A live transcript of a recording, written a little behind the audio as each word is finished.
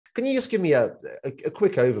Can you just give me a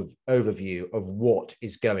quick overview of what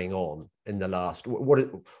is going on in the last,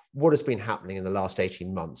 what has been happening in the last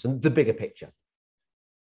 18 months and the bigger picture?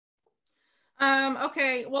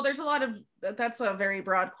 Okay, well, there's a lot of, that's a very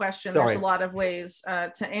broad question. Sorry. There's a lot of ways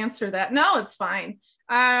to answer that. No, it's fine.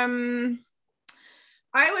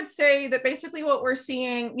 I would say that basically what we're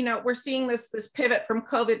seeing, we're seeing this pivot from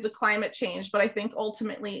COVID to climate change, but I think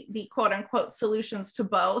ultimately the quote unquote solutions to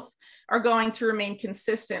both are going to remain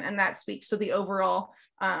consistent. And that speaks to the overall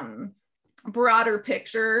broader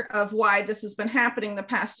picture of why this has been happening the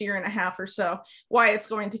past year and a half or so, why it's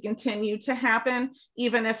going to continue to happen,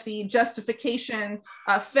 even if the justification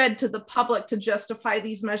fed to the public to justify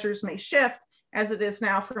these measures may shift, as it is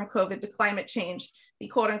now from COVID to climate change. The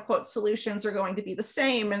quote unquote solutions are going to be the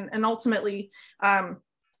same. And ultimately,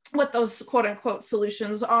 what those quote unquote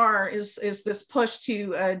solutions are is this push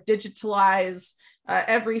to digitalize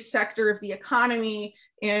every sector of the economy,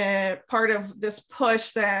 part of this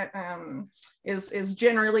push that is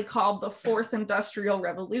generally called the fourth industrial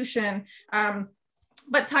revolution,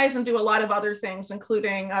 but ties into a lot of other things,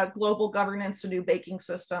 including global governance, a new banking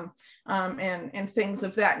system, and things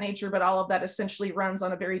of that nature. But all of that essentially runs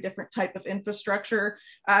on a very different type of infrastructure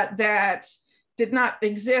that did not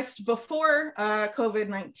exist before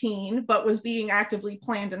COVID-19, but was being actively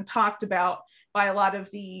planned and talked about by a lot of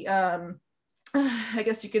the, I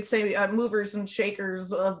guess you could say, movers and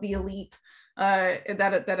shakers of the elite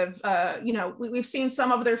that have, we've seen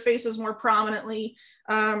some of their faces more prominently.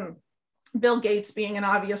 Bill Gates being an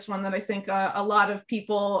obvious one that I think a lot of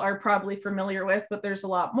people are probably familiar with, but there's a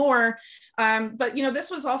lot more. But, this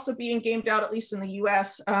was also being gamed out, at least in the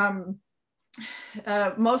US,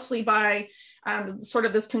 mostly by sort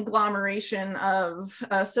of this conglomeration of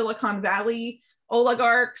Silicon Valley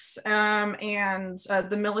oligarchs and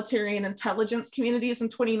the military and intelligence communities in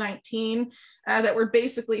 2019 that were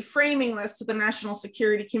basically framing this to the national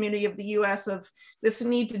security community of the US of this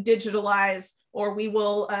need to digitalize, or we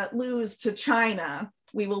will lose to China.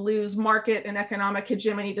 We will lose market and economic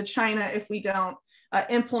hegemony to China if we don't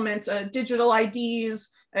implement digital IDs,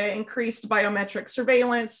 increased biometric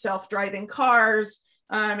surveillance, self-driving cars,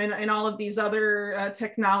 and all of these other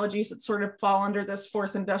technologies that sort of fall under this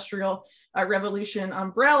fourth industrial revolution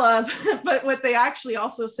umbrella. But what they actually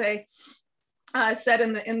also say, said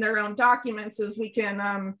in their own documents, is we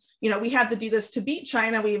can, we have to do this to beat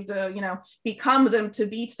China. We have to, become them to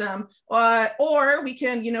beat them, or we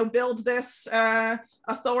can, build this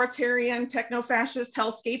authoritarian techno-fascist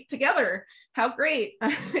hellscape together. How great,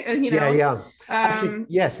 Yeah. Actually,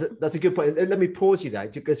 yes, that's a good point. Let me pause you there,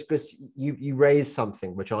 because you raised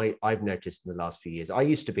something which I've noticed in the last few years. I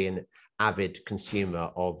used to be an avid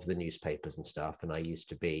consumer of the newspapers and stuff, and I used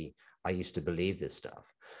to believe this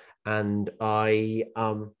stuff. And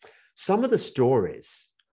some of the stories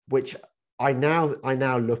which I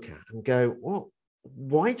now look at and go, well,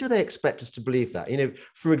 why do they expect us to believe that?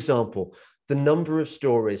 For example, the number of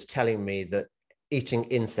stories telling me that eating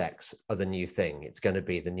insects are the new thing. It's going to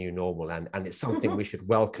be the new normal, and it's something we should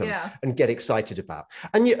welcome and get excited about.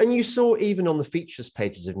 And you saw even on the features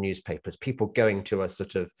pages of newspapers, people going to a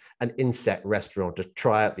sort of an insect restaurant to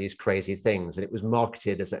try out these crazy things, and it was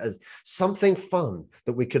marketed as something fun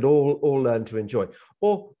that we could all learn to enjoy.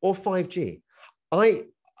 Or 5G.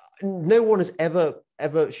 No one has ever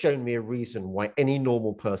shown me a reason why any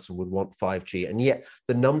normal person would want 5G, and yet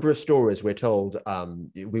the number of stories we're told,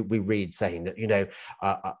 we read saying that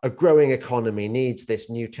a growing economy needs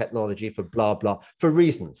this new technology for blah blah, for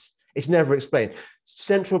reasons it's never explained.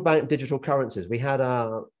 Central bank digital currencies. We had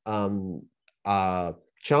our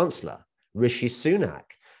Chancellor Rishi Sunak.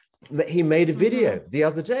 He made a video the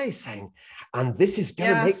other day saying, and this is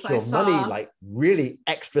going to make your money like really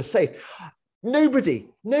extra safe. Nobody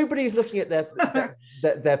is looking at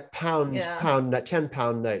their pound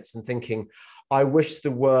 10-pound notes and thinking, I wish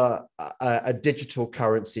there were a digital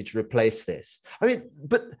currency to replace this. I mean,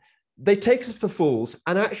 but they take us for fools,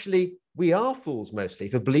 and actually we are fools mostly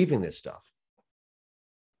for believing this stuff.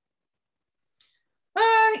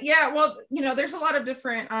 Yeah, well, there's a lot of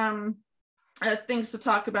different things to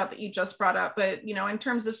talk about that you just brought up, but in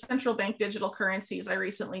terms of central bank digital currencies, I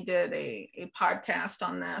recently did a podcast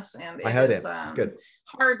on this, and I heard it. It's good.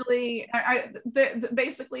 Hardly,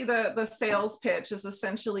 basically the sales pitch is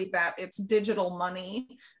essentially that it's digital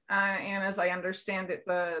money, and as I understand it,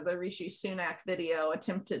 the Rishi Sunak video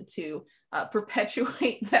attempted to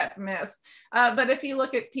perpetuate that myth. But if you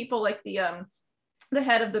look at people like the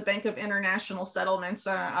head of the Bank of International Settlements,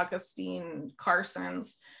 Augustine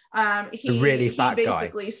Carsons, he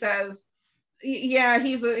basically says, Yeah,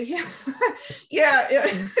 yeah,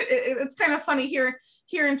 it's kind of funny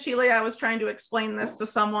here in Chile. I was trying to explain this to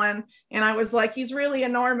someone, and I was like, he's really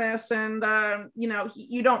enormous, and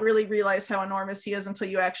you don't really realize how enormous he is until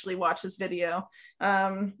you actually watch his video,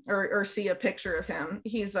 or see a picture of him.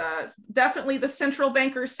 He's definitely the central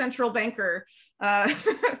banker's central banker.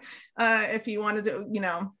 If you wanted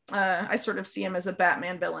to, I sort of see him as a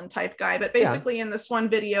Batman villain type guy, but basically in this one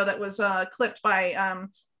video that was clipped by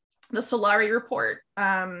the Solari Report,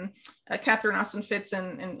 Catherine Austin Fitts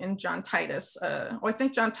and John Titus. I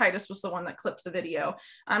think John Titus was the one that clipped the video.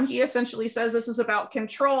 He essentially says this is about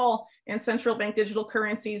control, and central bank digital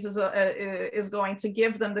currencies is going to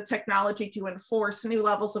give them the technology to enforce new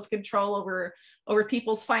levels of control over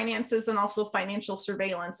people's finances, and also financial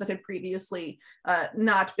surveillance that had previously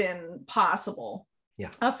not been possible.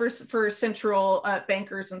 For central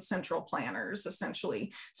bankers and central planners,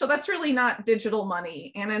 essentially. So that's really not digital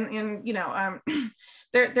money. And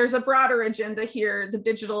there's a broader agenda here: the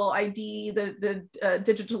digital ID, the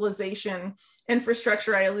digitalization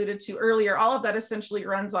infrastructure I alluded to earlier. All of that essentially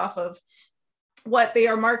runs off of what they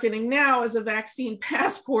are marketing now as a vaccine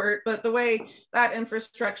passport, but the way that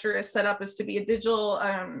infrastructure is set up is to be a digital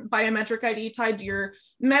biometric ID tied to your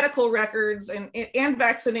medical records and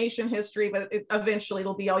vaccination history, but eventually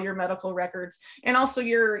it'll be all your medical records, and also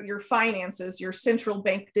your finances, your central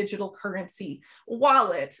bank digital currency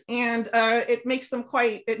wallet. And it makes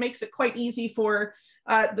it quite easy for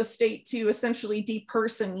the state to essentially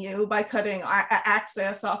deperson you by cutting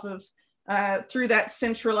access off of through that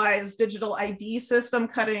centralized digital ID system,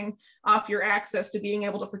 cutting off your access to being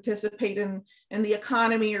able to participate in the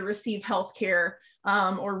economy, or receive healthcare,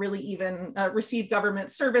 or really even receive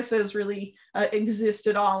government services, really exist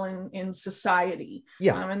at all in society.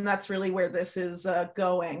 And that's really where this is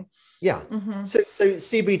going. So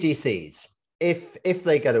CBDCs, if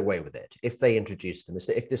they get away with it, if they introduce them,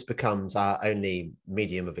 if this becomes our only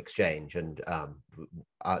medium of exchange and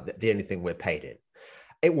the only thing we're paid in,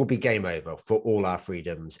 it will be game over for all our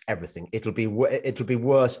freedoms, everything. It'll be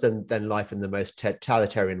worse than life in the most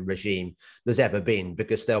totalitarian regime there's ever been,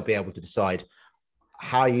 because they'll be able to decide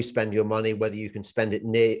how you spend your money, whether you can spend it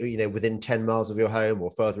near, within 10 miles of your home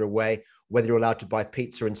or further away, whether you're allowed to buy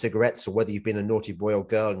pizza and cigarettes, or whether you've been a naughty boy or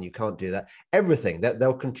girl and you can't do that. Everything,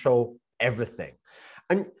 they'll control everything.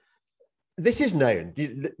 And this is known.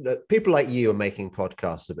 People like you are making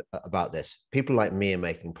podcasts about this. People like me are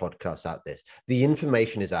making podcasts about this. The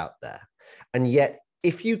information is out there. And yet,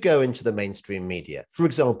 if you go into the mainstream media, for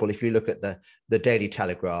example, if you look at the Daily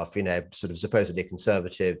Telegraph, sort of supposedly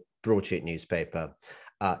conservative broadsheet newspaper,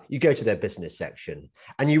 you go to their business section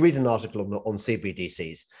and you read an article on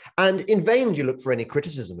CBDCs, and in vain you look for any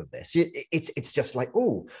criticism of this. It's just like,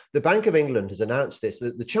 oh, the Bank of England has announced this,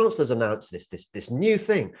 the Chancellor's announced this new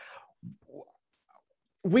thing.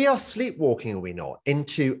 We are sleepwalking, are we not,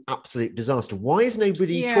 into absolute disaster? Why is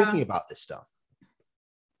nobody talking about this stuff?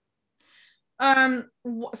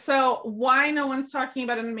 So why no one's talking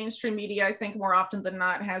about it in mainstream media, I think more often than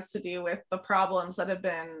not has to do with the problems that have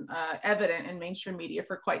been evident in mainstream media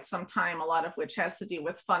for quite some time, a lot of which has to do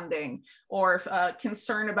with funding, or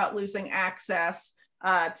concern about losing access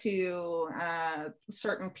to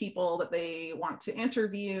certain people that they want to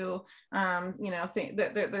interview.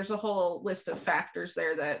 There's a whole list of factors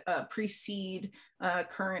there that precede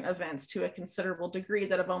current events to a considerable degree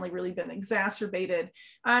that have only really been exacerbated.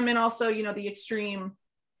 And also, the extreme,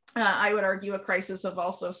 I would argue, a crisis of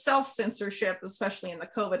also self-censorship, especially in the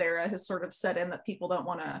COVID era, has sort of set in, that people don't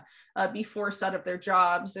want to be forced out of their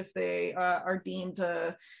jobs if they are deemed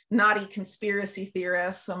naughty conspiracy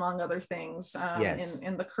theorists, among other things,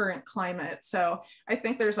 in the current climate. So I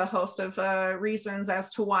think there's a host of reasons as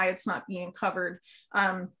to why it's not being covered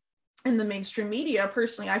in the mainstream media.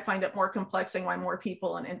 Personally, I find it more complexing why more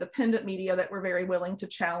people in independent media that were very willing to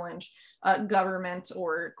challenge government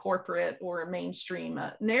or corporate or mainstream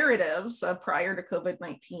narratives prior to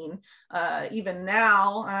COVID-19, even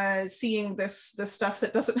now, seeing this stuff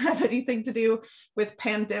that doesn't have anything to do with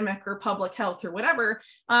pandemic or public health or whatever,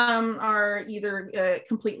 are either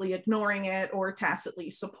completely ignoring it or tacitly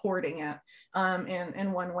supporting it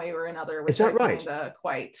in one way or another, which is that I right? Find,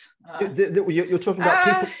 quite. You're talking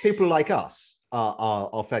about people like us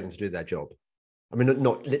are failing to do their job. I mean,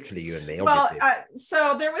 not literally you and me, obviously. Well,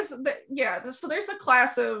 so there was, so there's a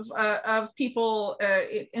class of people,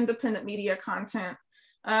 independent media content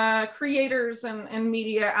creators and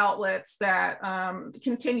media outlets that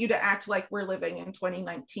continue to act like we're living in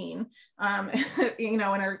 2019, and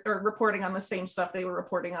are reporting on the same stuff they were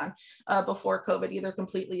reporting on before COVID, either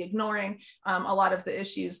completely ignoring a lot of the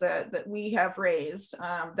issues that we have raised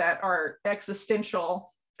that are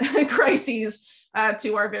existential crises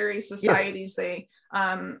to our very societies. Yes. They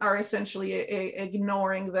are essentially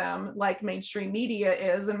ignoring them like mainstream media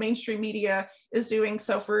is. And mainstream media is doing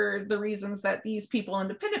so for the reasons that these people,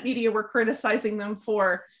 independent media, were criticizing them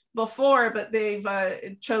for before, but they've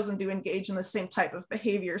chosen to engage in the same type of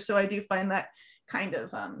behavior. So I do find that kind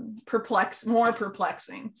of more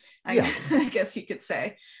perplexing, I guess you could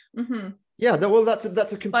say. Mm-hmm. Yeah, well, that's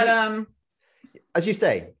a complete... But, as you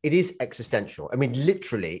say, it is existential. I mean,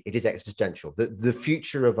 literally, it is existential. The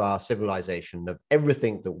future of our civilization, of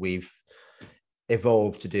everything that we've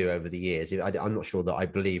evolved to do over the years. I'm not sure that I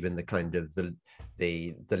believe in the kind of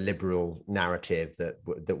the liberal narrative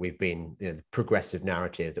that we've been, the progressive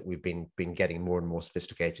narrative that we've been getting more and more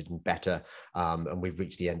sophisticated and better, and we've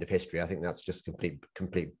reached the end of history. I think that's just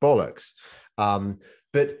complete bollocks.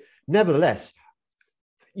 But nevertheless,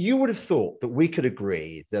 you would have thought that we could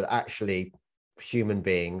agree that actually human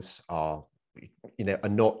beings are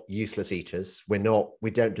not useless eaters. We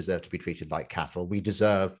don't deserve to be treated like cattle. We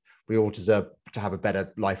all deserve to have a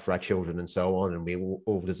better life for our children and so on. And we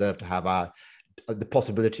all deserve to have the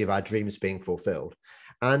possibility of our dreams being fulfilled.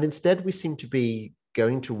 And instead we seem to be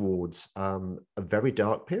going towards a very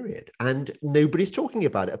dark period, and nobody's talking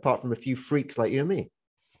about it apart from a few freaks like you and me.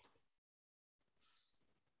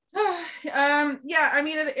 Yeah, I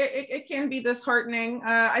mean, it can be disheartening.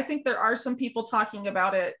 I think there are some people talking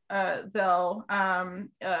about it, though,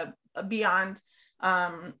 beyond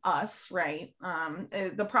us, right?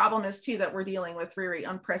 The problem is, too, that we're dealing with very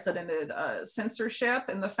unprecedented censorship,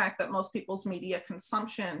 and the fact that most people's media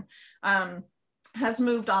consumption has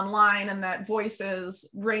moved online, and that voices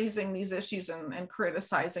raising these issues and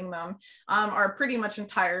criticizing them are pretty much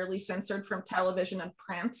entirely censored from television and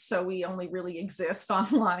print. So we only really exist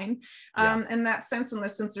online. In that sense, and the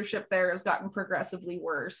censorship there has gotten progressively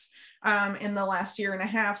worse in the last year and a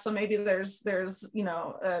half. So maybe there's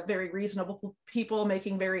very reasonable people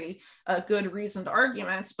making very good reasoned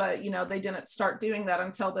arguments, but they didn't start doing that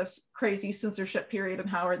until this crazy censorship period. And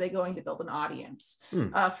how are they going to build an audience,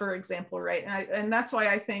 for example, right? And that's why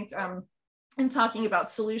I think in talking about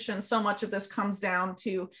solutions, so much of this comes down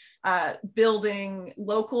to building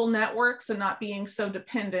local networks and not being so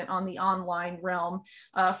dependent on the online realm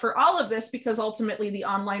for all of this, because ultimately the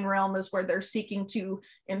online realm is where they're seeking to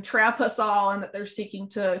entrap us all, and that they're seeking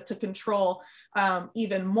to control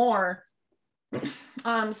even more.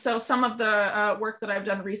 So some of the work that I've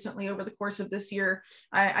done recently over the course of this year,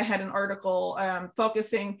 I had an article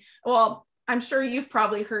focusing, well, I'm sure you've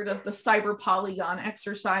probably heard of the cyber polygon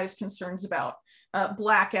exercise, concerns about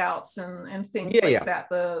blackouts and things that,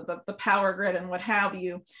 the power grid and what have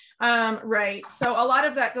you. Right. So a lot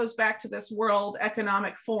of that goes back to this World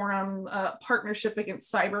Economic Forum partnership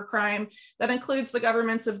against cybercrime that includes the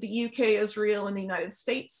governments of the UK, Israel, and the United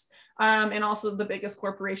States, and also the biggest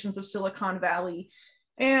corporations of Silicon Valley,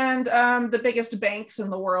 and the biggest banks in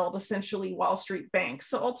the world, essentially Wall Street banks.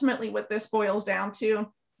 So ultimately what this boils down to,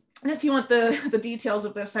 and if you want the details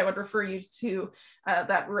of this, I would refer you to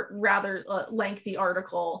that rather lengthy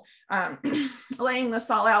article laying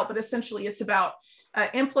this all out. But essentially, it's about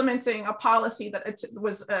implementing a policy that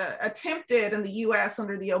was attempted in the US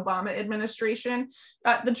under the Obama administration,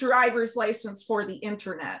 the driver's license for the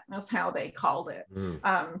internet, that's how they called it.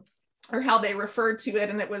 Or how they referred to it.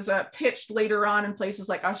 And it was pitched later on in places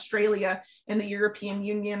like Australia and the European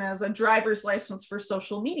Union as a driver's license for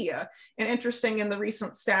social media. And interesting, in the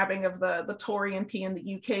recent stabbing of the Tory MP in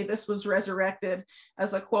the UK, this was resurrected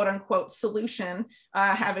as a quote unquote solution,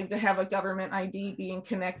 having to have a government ID being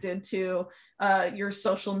connected to your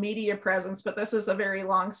social media presence. But this is a very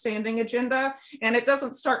long-standing agenda. And it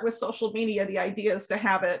doesn't start with social media. The idea is to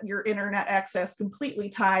have your internet access completely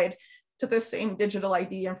tied to the same digital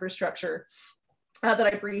ID infrastructure that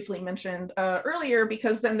I briefly mentioned earlier,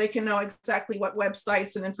 because then they can know exactly what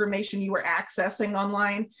websites and information you are accessing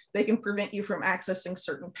online. They can prevent you from accessing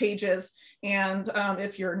certain pages. And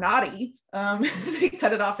if you're naughty, they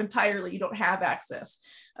cut it off entirely. You don't have access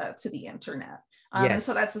to the internet. And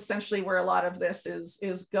so that's essentially where a lot of this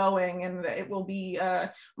is going, and it will be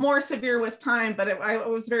more severe with time. But I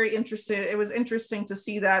was very interested. It was interesting to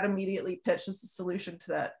see that immediately pitched as the solution to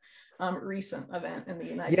that recent event in the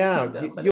United Kingdom.